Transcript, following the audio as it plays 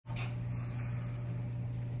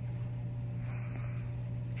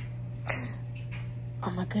Oh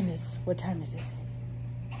my goodness, what time is it?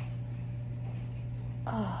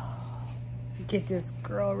 Oh, get this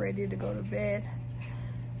girl ready to go to bed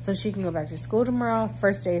so she can go back to school tomorrow.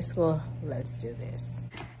 First day of school, let's do this.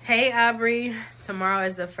 Hey Aubrey, tomorrow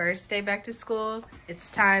is the first day back to school. It's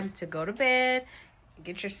time to go to bed,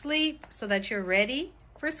 get your sleep so that you're ready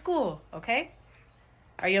for school, okay?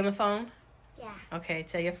 Are you on the phone? Yeah. Okay,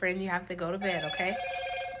 tell your friend you have to go to bed, okay?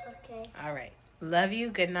 Okay. All right. Love you.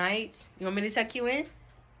 Good night. You want me to tuck you in?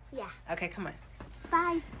 Yeah. Okay, come on.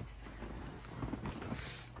 Bye.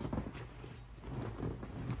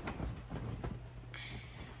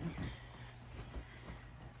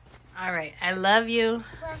 All right. I love you.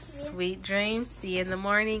 Love you. Sweet dreams. See you in the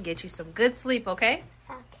morning. Get you some good sleep, okay?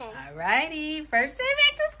 Okay. All righty. First day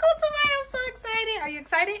back to school tomorrow. I'm so excited. Are you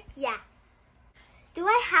excited? Yeah. Do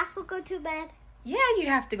I have to go to bed? Yeah, you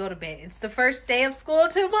have to go to bed. It's the first day of school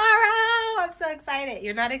tomorrow. I'm so excited.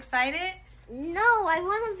 You're not excited? No, I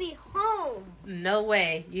want to be home. No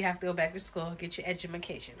way. You have to go back to school. Get your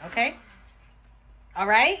education, okay? All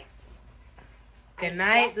right? Good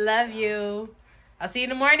night. Love you. I'll see you in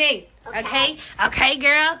the morning. Okay? Okay,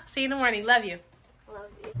 girl. See you in the morning. Love you. Love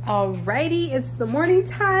you. Alrighty, it's the morning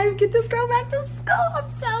time. Get this girl back to school. I'm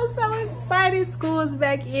so excited. School is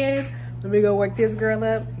back in. Let me go work this girl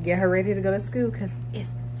up, get her ready to go to school because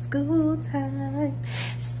it's school time.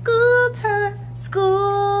 School time.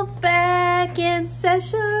 School's back in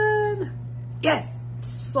session. Yes,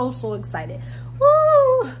 so excited.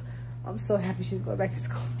 Woo! I'm so happy she's going back to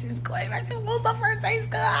school. She's going back to school. It's the first day of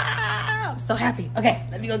school. I'm so happy. Okay,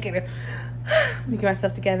 let me go get her. Let me get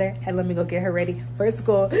myself together and let me go get her ready for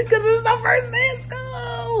school because it's the first day of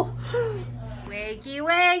school. Wakey,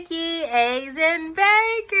 wakey, eggs and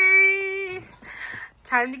bacon.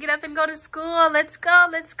 Time to get up and go to school. Let's go,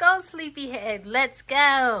 sleepyhead. Let's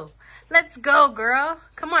go, girl.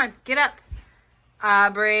 Come on, get up.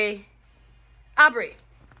 Aubrey.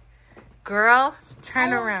 Girl,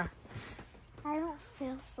 turn around. I don't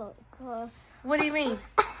feel so good. What do you mean?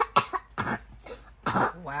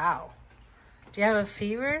 Wow. Do you have a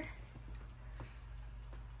fever?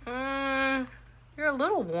 You're a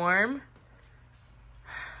little warm.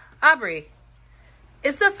 Aubrey,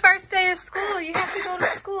 it's the first day of school. You have to go to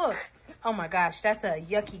school. Oh my gosh, that's a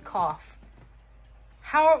yucky cough.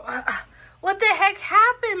 What the heck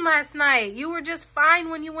happened last night? You were just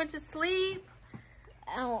fine when you went to sleep.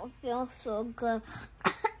 I don't feel so good.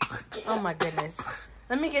 Oh my goodness.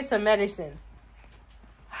 Let me get some medicine.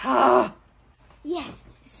 Yes,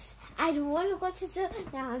 I don't want to go to school.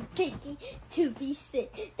 Now I'm thinking to be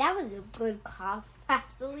sick. That was a good cough,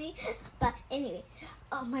 actually. But anyway,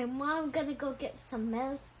 my mom gonna go get some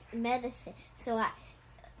medicine. So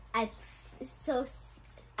I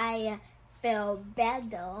feel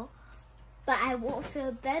better. But I won't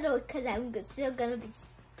feel better because I'm still gonna be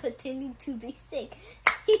pretending to be sick.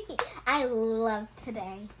 I love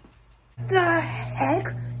today. The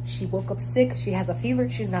heck? She woke up sick. She has a fever.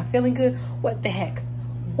 She's not feeling good. What the heck?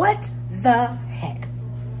 What the heck?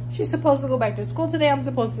 She's supposed to go back to school today. I'm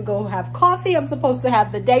supposed to go have coffee. I'm supposed to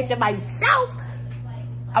have the day to myself.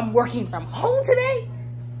 I'm working from home today.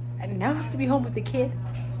 And now I have to be home with the kid.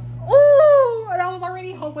 Ooh, and I was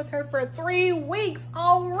already home with her for 3 weeks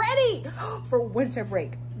already for winter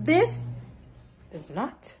break. This is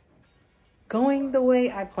not going the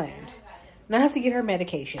way I planned. And I have to get her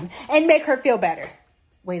medication and make her feel better.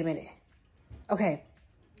 Wait a minute. Okay,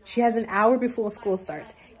 she has an hour before school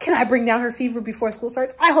starts. Can I bring down her fever before school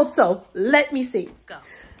starts? I hope so. Let me see. Go.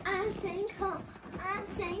 I'm saying home. I'm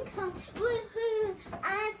saying home. Woohoo!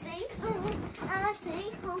 I'm saying home. I'm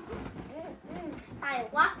saying home. I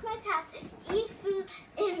wash my tap, eat food,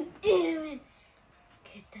 and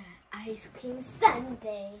get the ice cream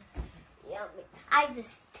sundae. Yummy. I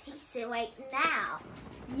just taste it right now.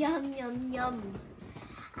 Yum, yum, yum.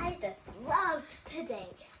 I just love today.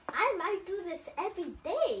 I might do this every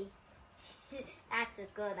day. That's a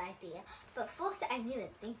good idea. But first, I need to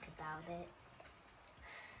think about it.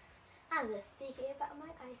 I'm just thinking about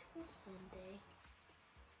my ice cream sundae.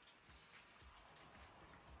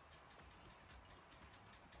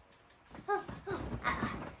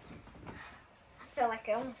 I feel like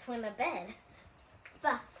I almost went to bed.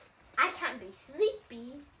 But I can't be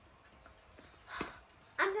sleepy.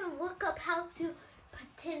 I'm going to look up how to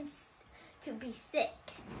pretend to be sick.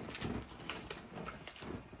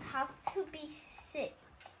 How to be sick.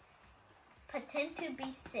 Pretend to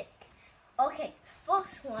be sick. Okay,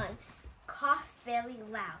 first one, cough very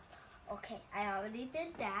loud. Okay, I already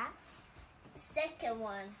did that. Second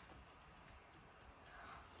one,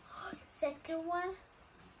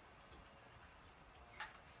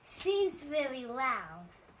 sneeze very loud.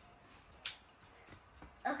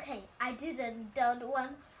 Okay, I did the adult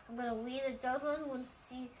one. I'm gonna read the adult one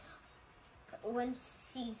when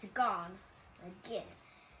she's gone again.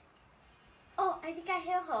 Oh, I think I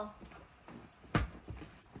hear her.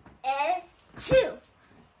 Achoo!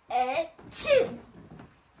 Achoo!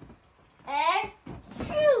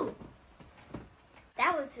 Achoo!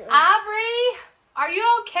 That was really... Aubrey, are you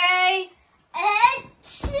okay?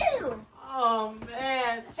 Achoo! Oh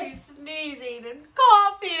man, she's sneezing and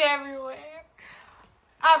coughing everywhere.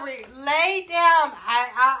 Aubrey, lay down.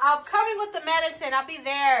 I'm coming with the medicine. I'll be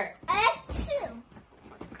there. Achoo! Oh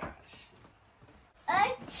my gosh.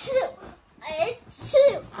 Achoo!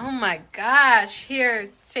 Achoo! Oh my gosh.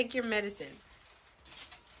 Here, take your medicine.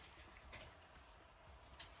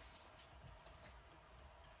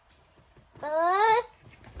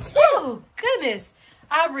 Oh goodness.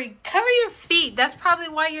 Aubrey, cover your feet. That's probably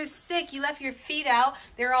why you're sick. You left your feet out.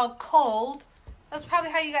 They're all cold. That's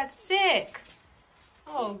probably how you got sick.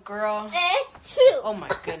 Oh, girl. Oh, my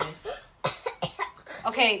goodness.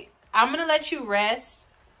 Okay, I'm going to let you rest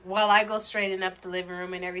while I go straighten up the living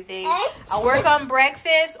room and everything. I'll work on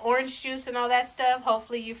breakfast, orange juice, and all that stuff.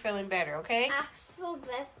 Hopefully you're feeling better, okay? After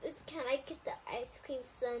breakfast, can I get the ice cream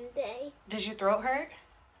sundae? Does your throat hurt?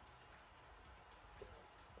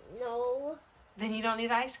 No. Then you don't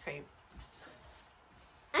need ice cream.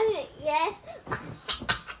 I mean, yes.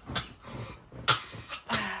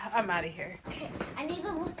 I'm out of here. Okay, I need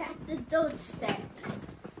to look at the Doge set.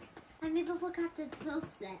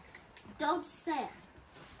 Doge set.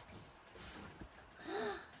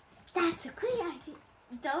 That's a great idea.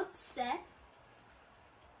 Doge set.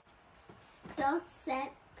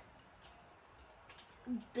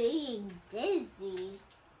 Being dizzy.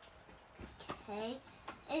 Okay,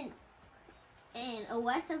 and a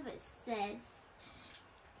rest of it said,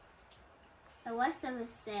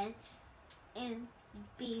 and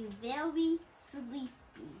be very sleepy.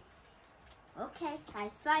 Okay, I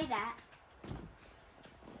saw that.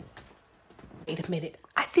 Wait a minute.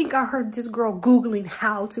 I think I heard this girl Googling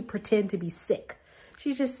how to pretend to be sick.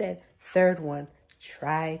 She just said, third one,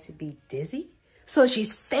 try to be dizzy. So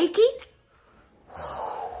she's faking?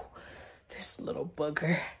 This little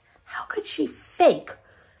booger. How could she fake?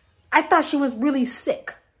 I thought she was really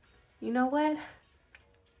sick. You know what?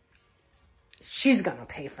 She's gonna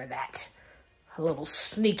pay for that. A little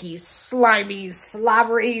sneaky, slimy,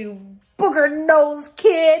 slobbery, booger-nosed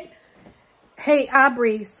kid. Hey,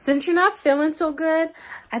 Aubrey, since you're not feeling so good,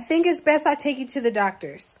 I think it's best I take you to the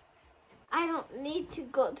doctor's. I don't need to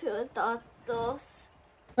go to the doctor's.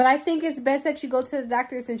 But I think it's best that you go to the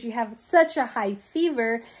doctor since you have such a high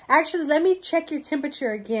fever. Actually, let me check your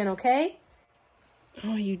temperature again, okay?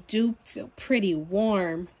 Oh, you do feel pretty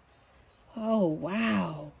warm. Oh,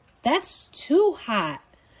 wow. That's too hot.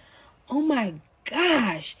 Oh, my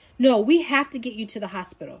gosh. No, we have to get you to the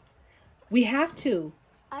hospital. We have to.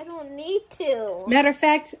 I don't need to. Matter of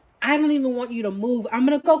fact, I don't even want you to move. I'm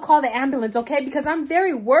going to go call the ambulance, okay? Because I'm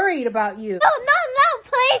very worried about you. No,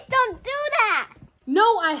 please don't do that.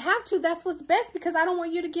 No, I have to. That's what's best because I don't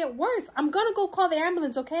want you to get worse. I'm going to go call the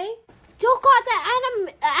ambulance, okay? Don't call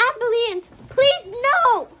the ambulance. Please,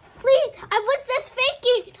 no. Please, I was just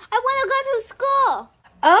faking. I want to go to school.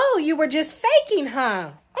 Oh, you were just faking,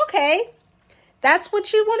 huh? Okay. That's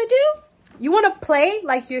what you want to do? You want to play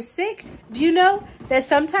like you're sick? Do you know that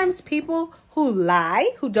sometimes people who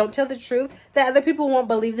lie, who don't tell the truth, that other people won't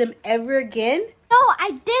believe them ever again? No,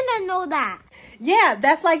 I didn't know that. Yeah,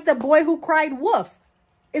 that's like the boy who cried wolf.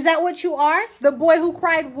 Is that what you are? The boy who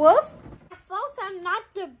cried wolf? At first, I'm not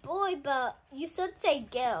the boy, but you should say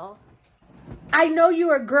girl. I know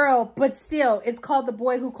you're a girl, but still, it's called the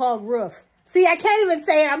boy who called wolf. See, I can't even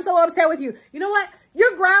say it. I'm so upset with you. You know what?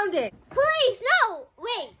 You're grounded. Please, no.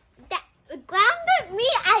 Wait. That grounded me?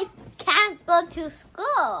 I can't go to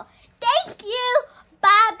school. Thank you.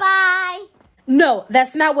 Bye-bye. No,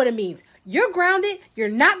 that's not what it means. You're grounded. You're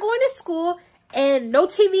not going to school. And no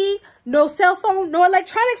TV, no cell phone, no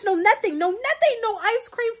electronics, no nothing. No nothing. No ice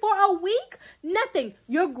cream for a week. Nothing.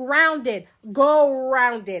 You're grounded. Go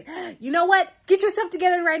rounded. You know what? Get yourself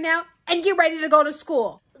together right now and get ready to go to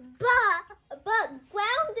school. But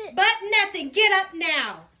grounded. But nothing. Get up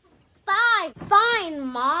now. Fine,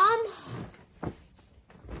 Mom.